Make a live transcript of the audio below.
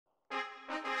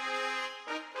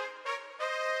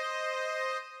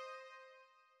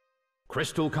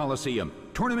Crystal Colosseum,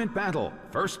 tournament battle,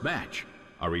 first match.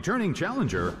 A returning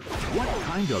challenger, what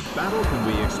kind of battle can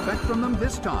we expect from them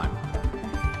this time?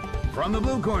 From the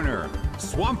blue corner,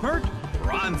 Swampert,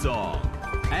 Bronzong.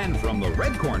 And from the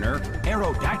red corner,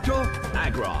 Aerodactyl,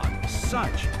 Agron.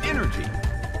 Such energy.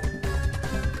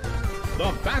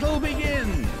 The battle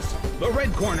begins. The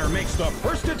red corner makes the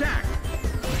first attack.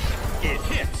 It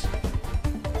hits.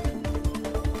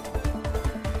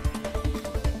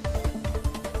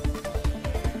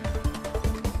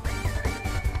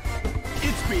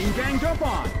 It's being ganged up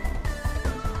on.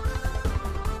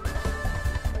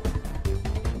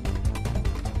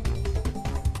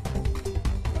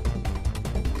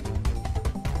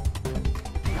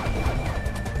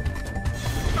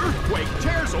 Earthquake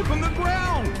tears open the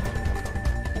ground.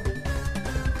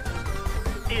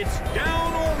 It's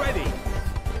down already.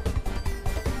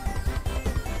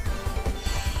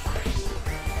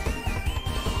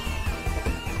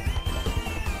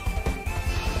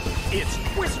 It's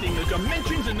twisting the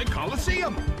dimensions in the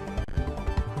Colosseum.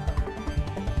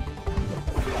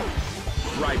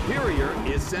 Rhyperior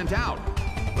is sent out.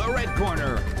 The red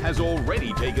corner has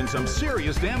already taken some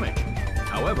serious damage.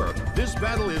 However, this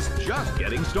battle is just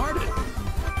getting started.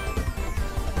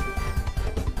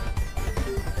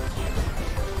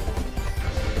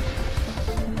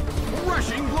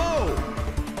 Rushing blow!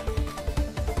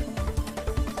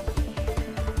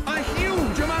 A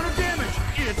huge amount of damage!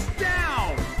 It's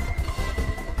down!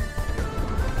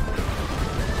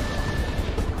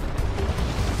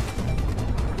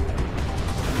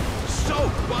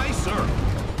 Soaked by surf!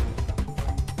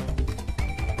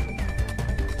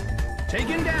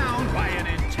 Taken down by an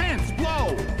intense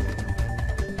blow!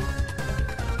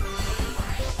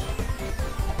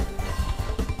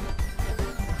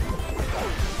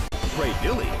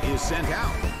 Dilly is sent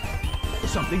out.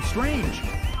 Something strange.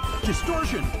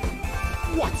 Distortion.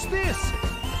 What's this?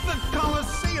 The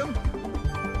Colosseum!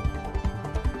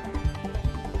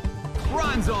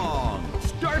 Bronzong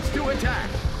starts to attack.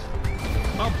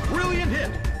 A brilliant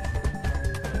hit.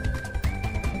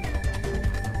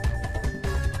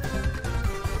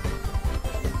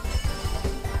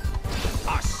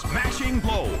 A smashing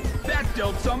blow. That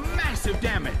dealt some massive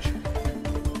damage.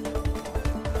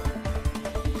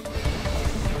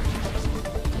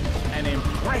 An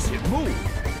impressive move,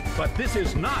 but this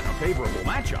is not a favorable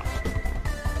matchup.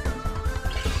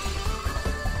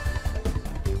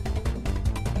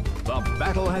 The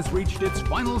battle has reached its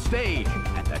final stage,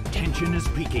 and the tension is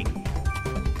peaking.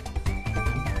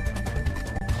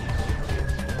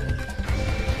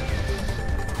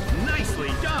 Nicely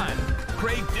done!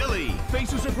 Craig Dilly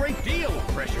faces a great deal of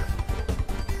pressure.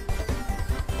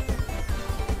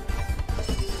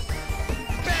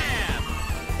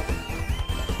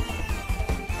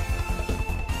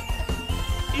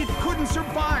 It couldn't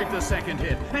survive the second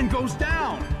hit and goes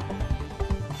down.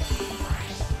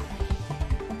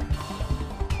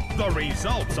 The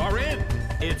results are in.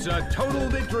 It's a total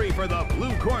victory for the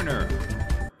blue corner.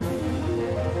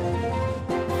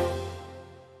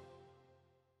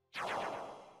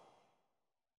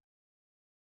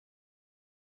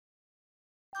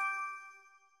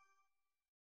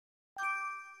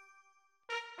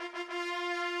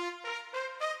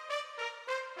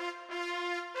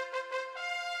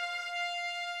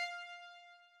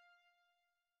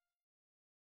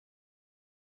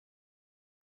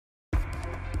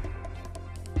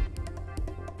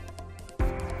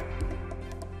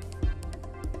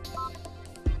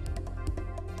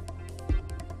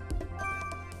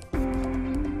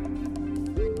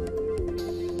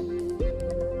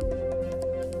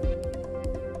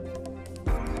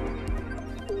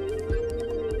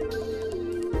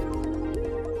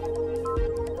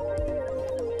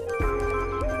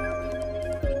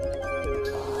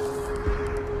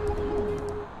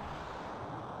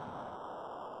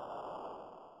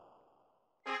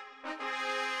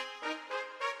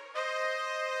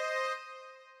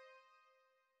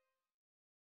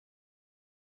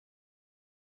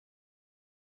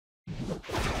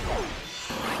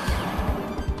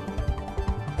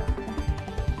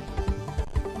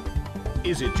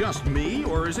 Is it just me,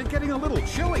 or is it getting a little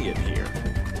chilly in here?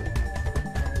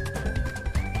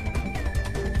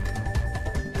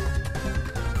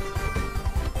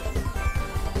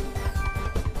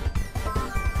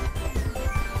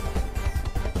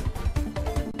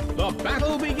 The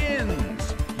battle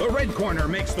begins! The red corner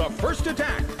makes the first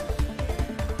attack.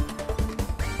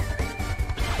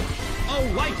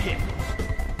 A light hit.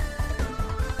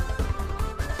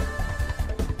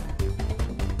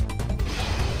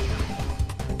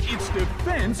 Its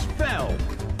defense fell.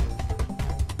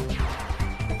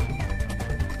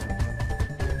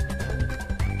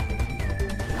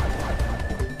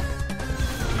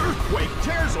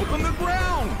 tears open the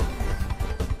ground!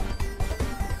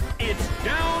 It's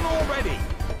down already!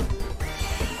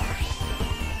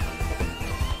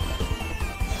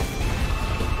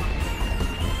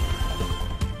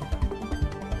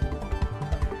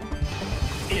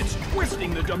 It's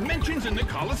twisting the dimensions in the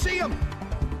Colosseum!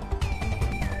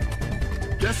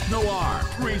 Disc Noir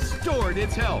restored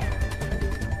its health.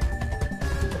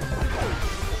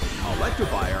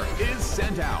 Electivire is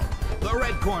sent out. The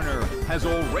red corner has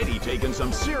already taken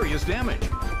some serious damage.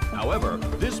 However,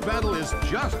 this battle is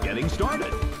just getting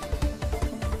started.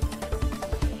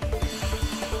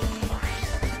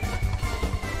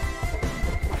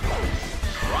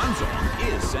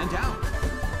 Bronzong is sent out.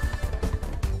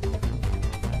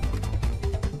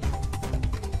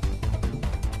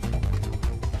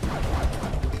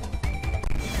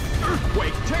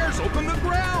 Earthquake tears open the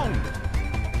ground!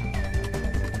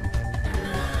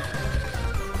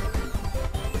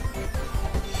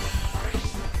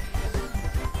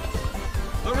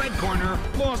 The red corner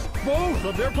lost both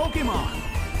of their Pokémon.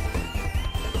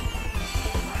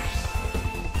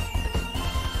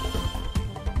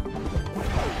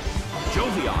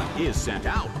 Jovian is sent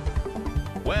out.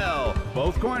 Well,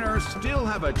 both corners still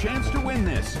have a chance to win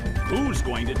this. Who's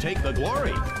going to take the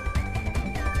glory?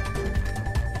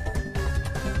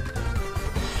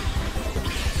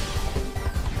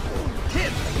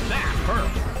 Hit! That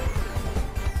hurt!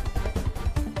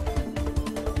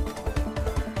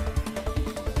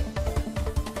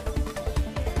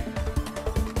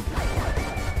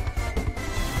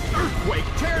 Earthquake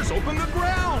tears open the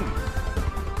ground!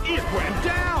 It went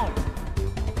down!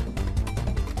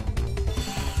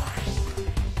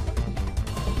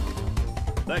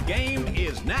 The game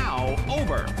is now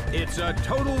over. It's a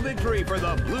total victory for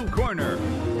the blue corner.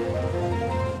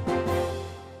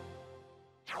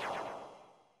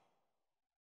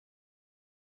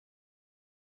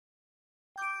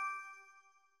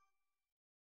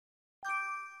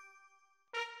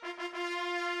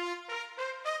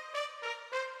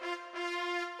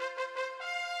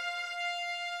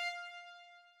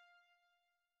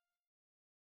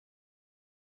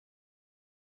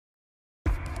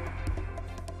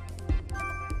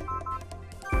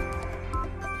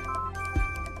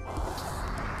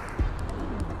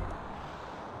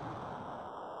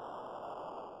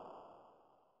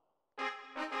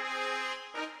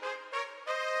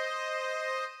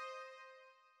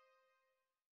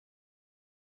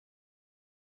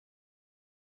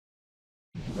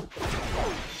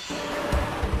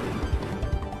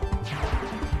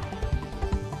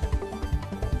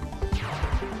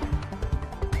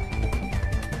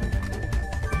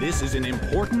 This is an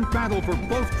important battle for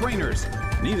both trainers.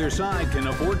 Neither side can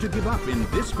afford to give up in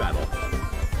this battle.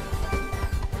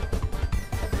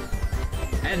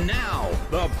 And now,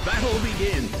 the battle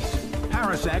begins.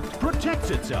 Parasect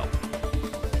protects itself.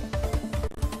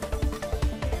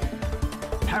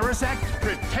 Parasect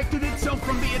protected itself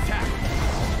from the attack.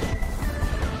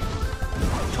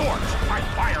 Torch by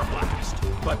Fire Blast.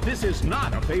 But this is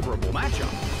not a favorable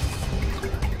matchup.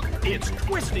 It's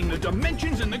twisting the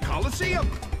dimensions in the Colosseum.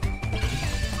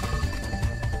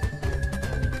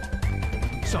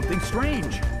 Something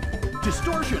strange.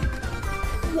 Distortion.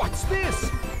 What's this?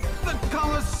 The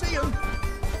Colosseum.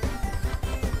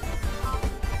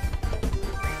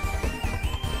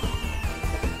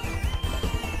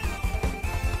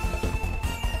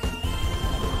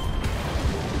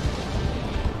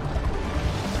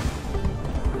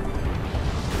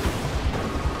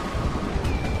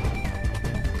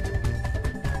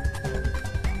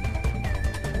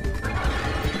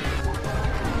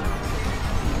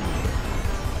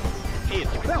 It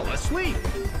fell asleep.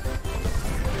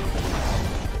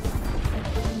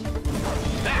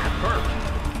 That hurt.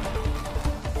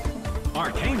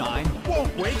 Arcanine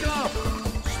won't wake up.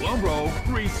 Slowbro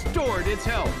restored its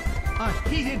health. A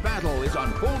heated battle is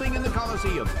unfolding in the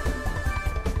Colosseum.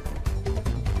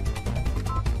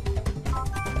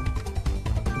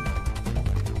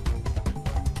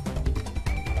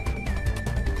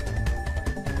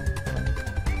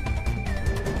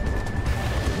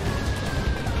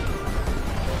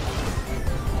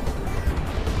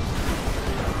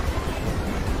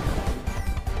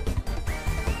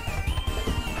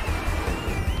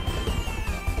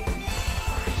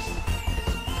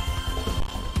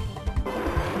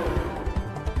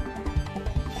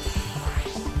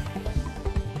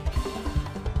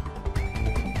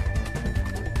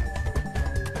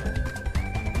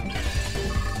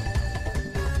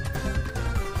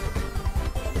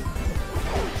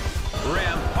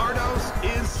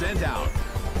 Sent out.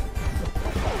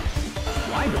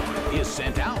 Rhydon is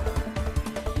sent out.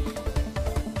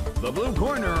 The blue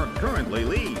corner currently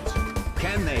leads.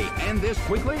 Can they end this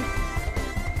quickly?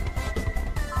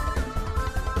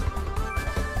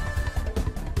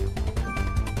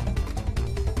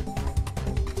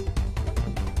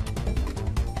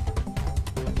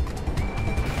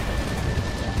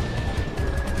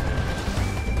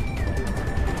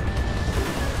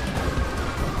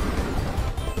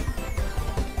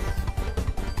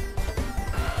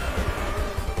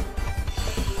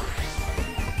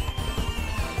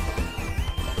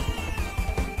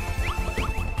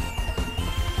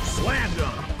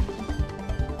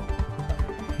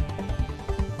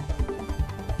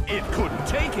 It couldn't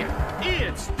take it.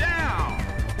 It's down.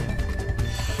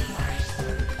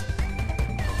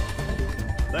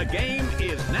 The game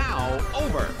is now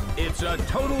over. It's a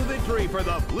total victory for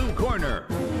the blue corner.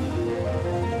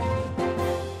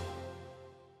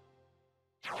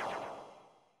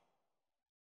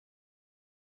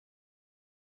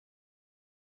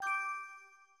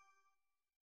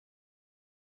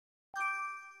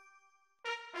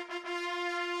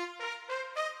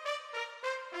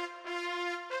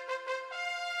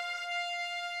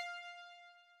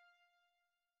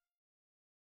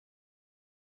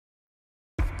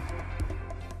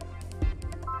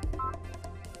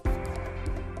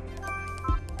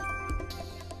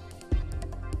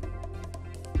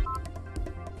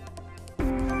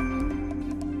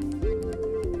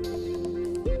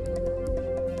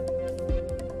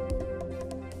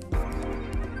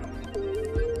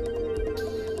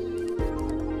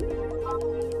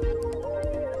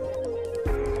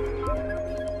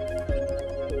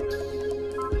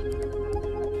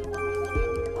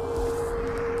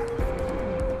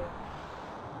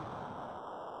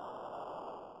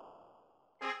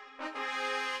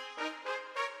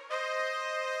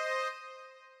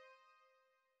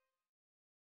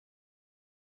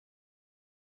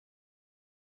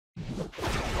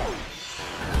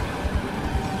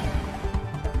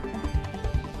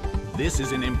 This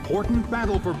is an important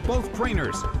battle for both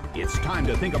trainers. It's time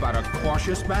to think about a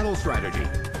cautious battle strategy.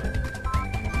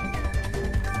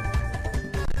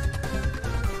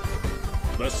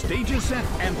 The stage is set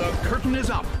and the curtain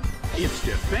is up. It's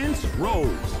defense rose.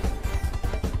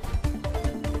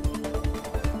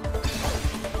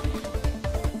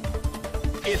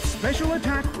 It's special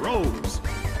attack rose.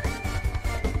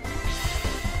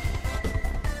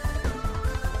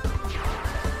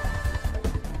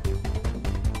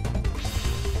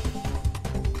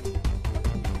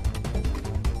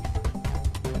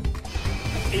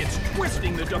 It's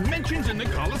twisting the dimensions in the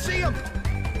Colosseum.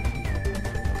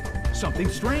 Something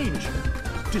strange.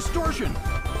 Distortion.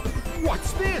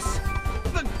 What's this?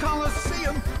 The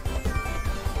Colosseum.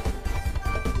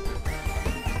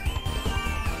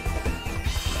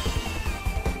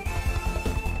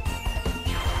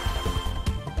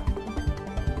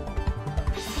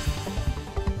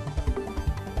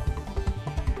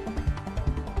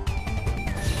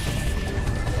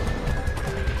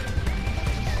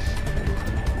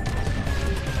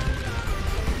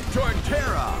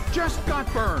 Torterra just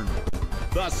got burned.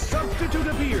 The substitute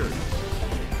appeared.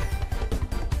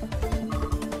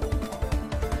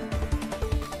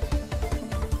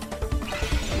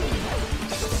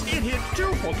 It hit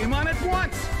two Pokémon at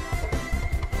once.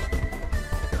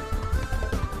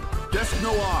 Dusk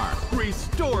Noir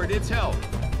restored its health.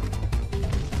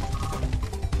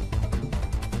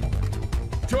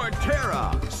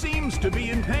 Torterra seems to be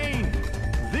in pain.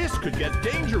 This could get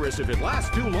dangerous if it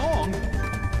lasts too long.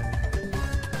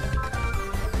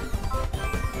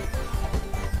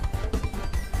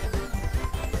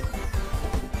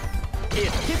 It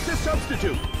hit the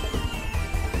substitute.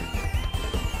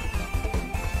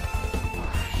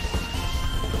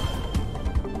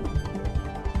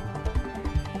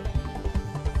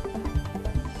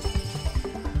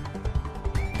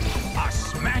 A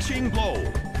smashing blow.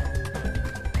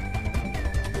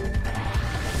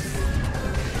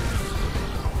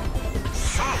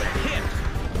 Solid hit.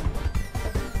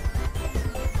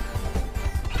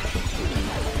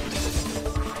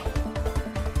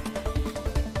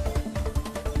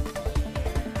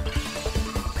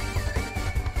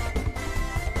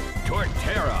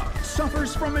 Torterra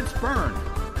suffers from its burn.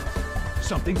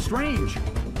 Something strange.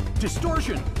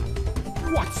 Distortion.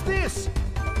 What's this?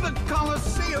 The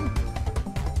Colosseum.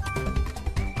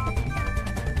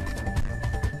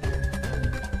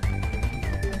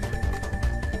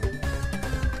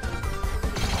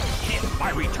 Hit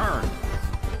by return.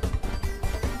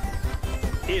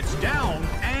 It's down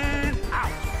and out.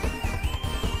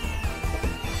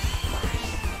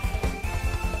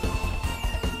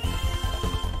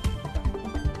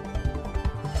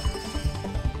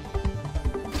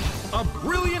 A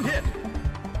brilliant hit.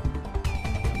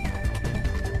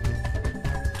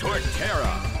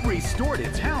 Terra restored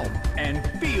its health and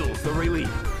feels the relief.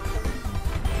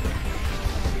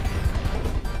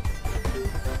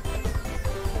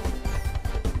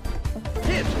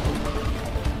 Hit!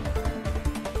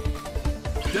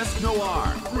 Dusk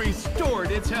Noir restored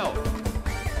its health.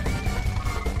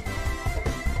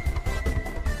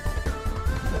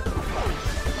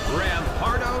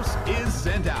 Rampardos is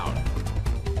sent out.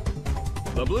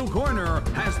 The blue corner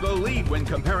has the lead when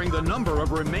comparing the number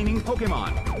of remaining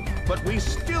Pokémon, but we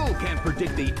still can't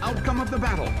predict the outcome of the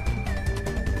battle.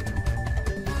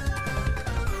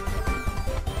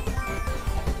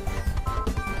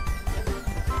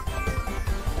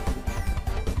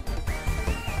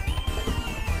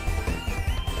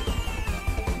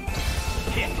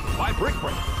 Hit by Brick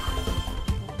Break.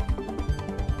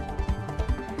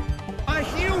 A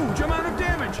huge amount of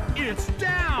damage! It's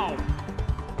down!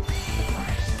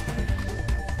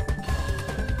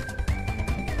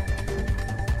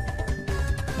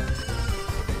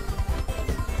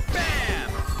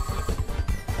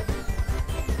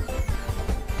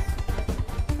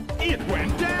 It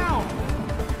went down!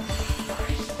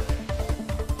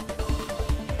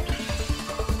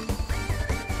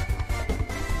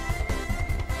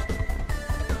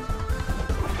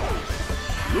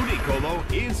 Ludicolo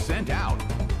is sent out.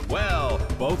 Well,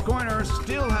 both corners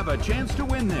still have a chance to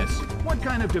win this. What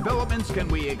kind of developments can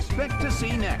we expect to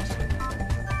see next?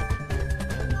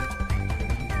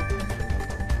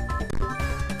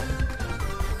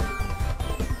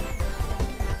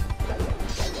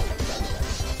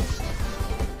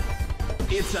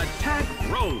 Its attack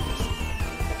rose.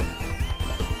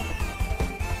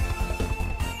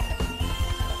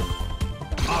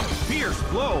 A fierce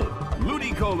blow.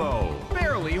 Ludicolo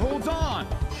barely holds on.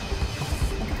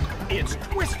 It's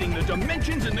twisting the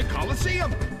dimensions in the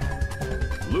Colosseum.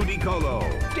 Ludicolo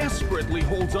desperately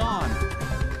holds on.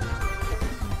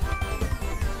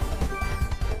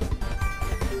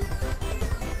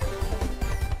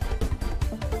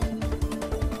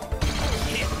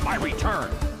 Hit by return.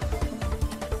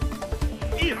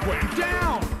 It went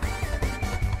down!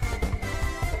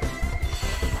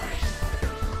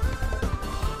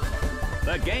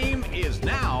 The game is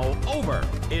now over.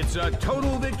 It's a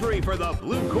total victory for the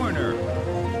blue corner.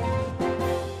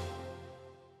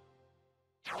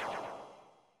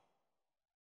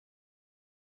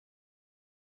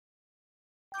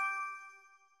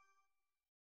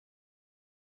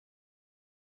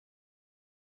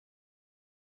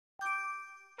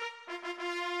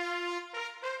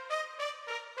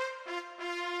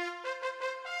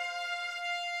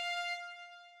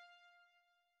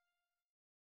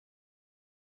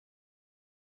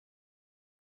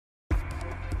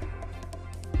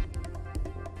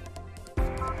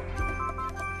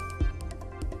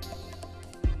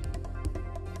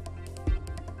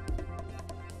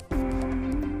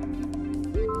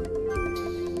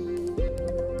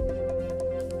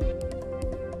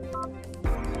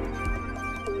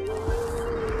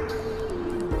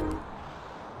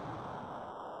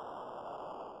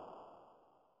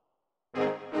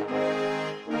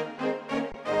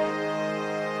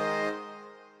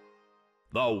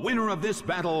 The winner of this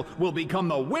battle will become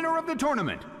the winner of the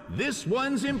tournament. This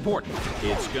one's important.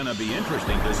 It's gonna be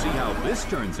interesting to see how this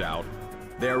turns out.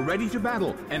 They're ready to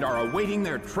battle and are awaiting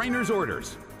their trainer's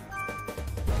orders.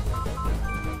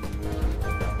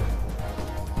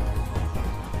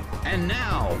 And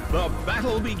now, the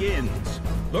battle begins.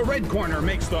 The red corner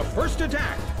makes the first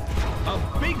attack.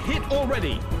 A big hit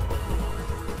already.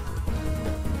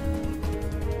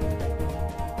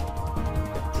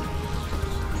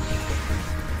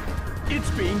 It's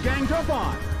being ganged up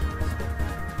on.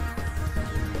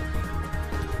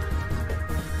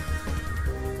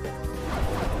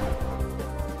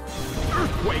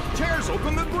 Earthquake tears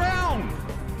open the ground.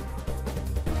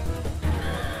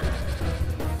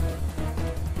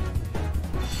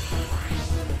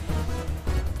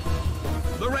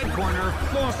 The red corner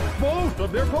lost both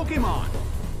of their Pokémon.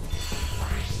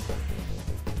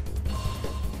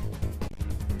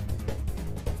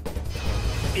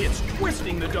 It's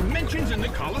twisting the dimensions in the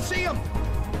Colosseum.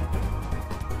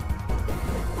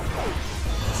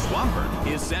 Swampert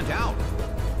is sent out.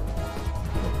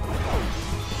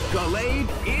 Gallade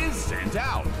is sent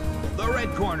out. The red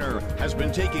corner has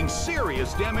been taking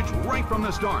serious damage right from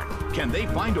the start. Can they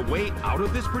find a way out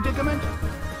of this predicament?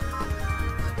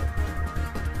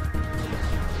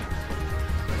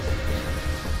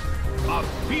 A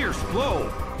fierce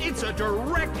blow. It's a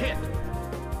direct hit.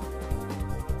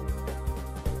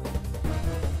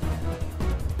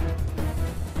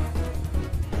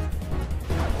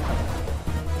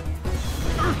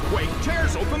 Earthquake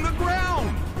tears open the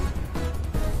ground.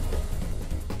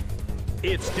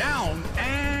 It's down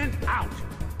and out.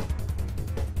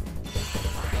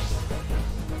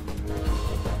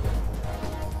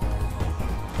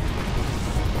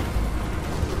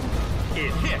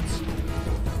 It hits.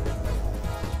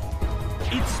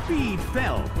 Its speed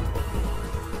fell.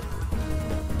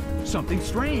 Something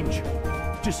strange.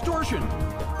 Distortion.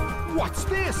 What's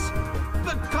this?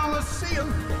 The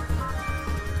Colosseum.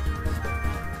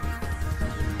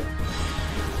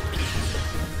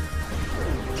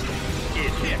 It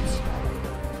hits.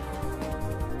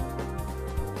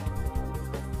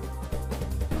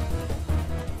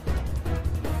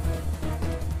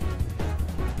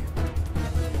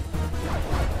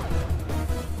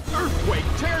 Earthquake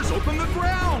tears open the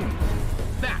ground.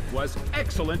 That was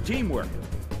excellent teamwork.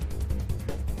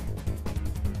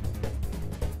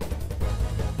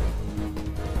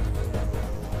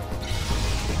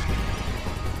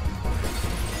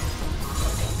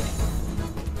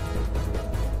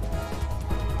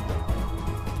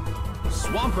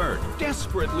 Swampert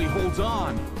desperately holds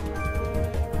on.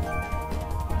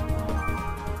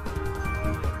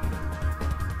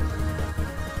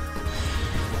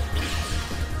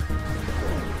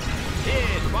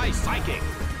 Hit by Psychic.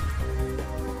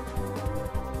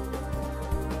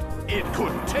 It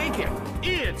couldn't take it.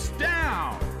 It's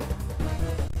down.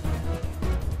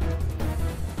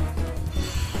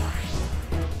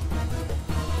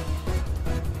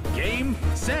 Game,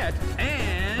 set,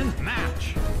 and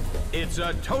match. It's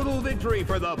a total victory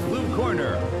for the blue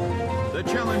corner. The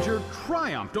challenger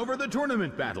triumphed over the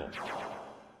tournament battle.